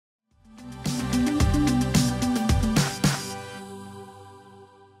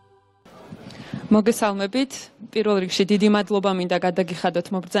მოგესალმებით. პირველ რიგში დიდი მადლობა მინდა გადაგიხადოთ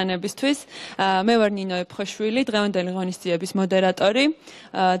მობრძანებისთვის. მე ვარ ნინო ეპქოშვილი, დღევანდელი ღონისძიების მოდერატორი.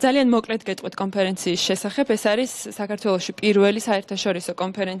 ძალიან მოკლედ გეტყვით კონფერენციის შესახებ. ეს არის საქართველოში პირველი საერთაშორისო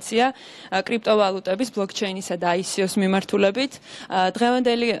კონფერენცია კრიპტოვალუტების, ბლოკჩეინისა და ICO-ს მიმართულებით.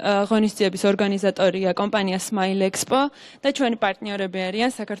 დღევანდელი ღონისძიების ორგანიზატორია კომპანია Smile Expo და ჩვენი პარტნიორები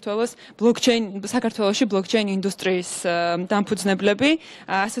არიან საქართველოში ბლოკჩეინ ინდუსტრიის დამფუძნებლები,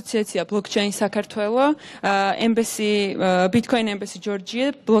 ასოციაცია ბლოკჩეინ საქართველო, BBConfGeorgia,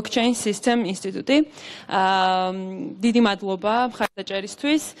 Georgia, Blockchain System Institute. დიდი მადლობა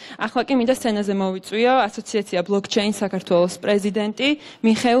მხარდაჭერისთვის. ახლა კი მინდა სცენაზე მოვიწვიო ასოციაცია Blockchain საქართველოს პრეზიდენტი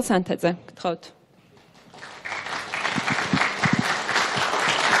Mikheil Sandadze. გთხოვთ.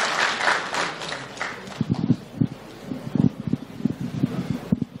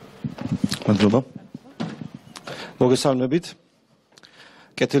 მადლობა. მოგესალმებით.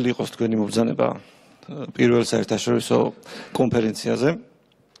 კეთილი იყოს თქვენი მობრძანება პირველ საერთაშორისო კონფერენციაზე.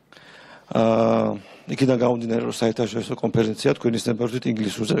 იქიდან გამომდინარე, რომ საერთაშორისო კონფერენცია თქვენის ნებართვით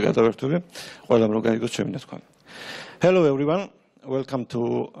ინგლისურზე გადავერთული, ყველამ რომ გაიგოს ჩემი ნათქვა. Hello everyone, welcome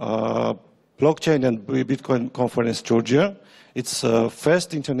to Blockchain and Bitcoin Conference Georgia. It's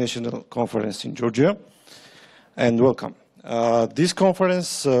first international conference in Georgia, and welcome. This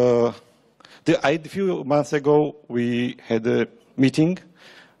conference, a few months ago, we had a meeting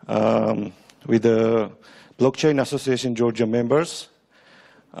with the Blockchain Association Georgia members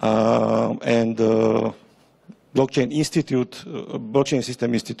and Blockchain Institute, Blockchain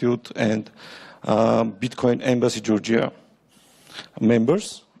System Institute, and Bitcoin Embassy Georgia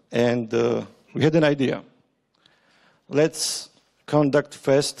members, and we had an idea. Let's conduct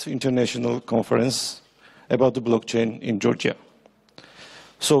first international conference about the blockchain in Georgia.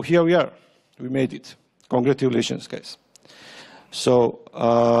 So here we are. We made it. Congratulations, guys. So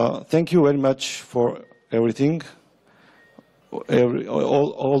thank you very much for everything,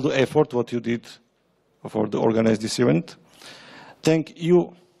 all the effort what you did for the organize this event. Thank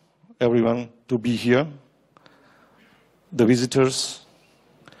you, everyone, to be here, the visitors,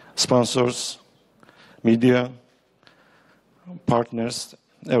 sponsors, media, partners,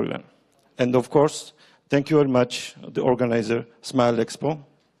 everyone. And of course, thank you very much, the organizer, Smile Expo.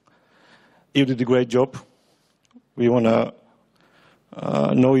 You did a great job. We want to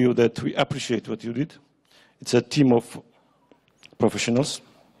know you that we appreciate what you did. It's a team of professionals.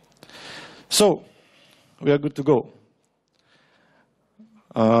 So, we are good to go.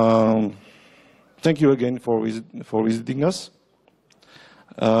 Thank you again for visiting us.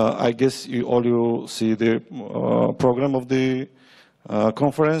 I guess all you see the program of the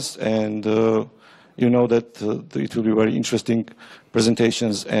conference, and you know that it will be very interesting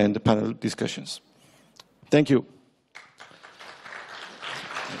presentations and panel discussions. Thank you.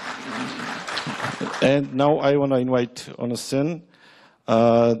 And now I want to invite on a scene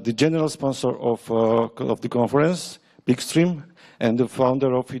the general sponsor of the conference, Bigstream, and the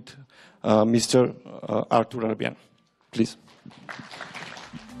founder of it, Mr. Artur Arabian. Please.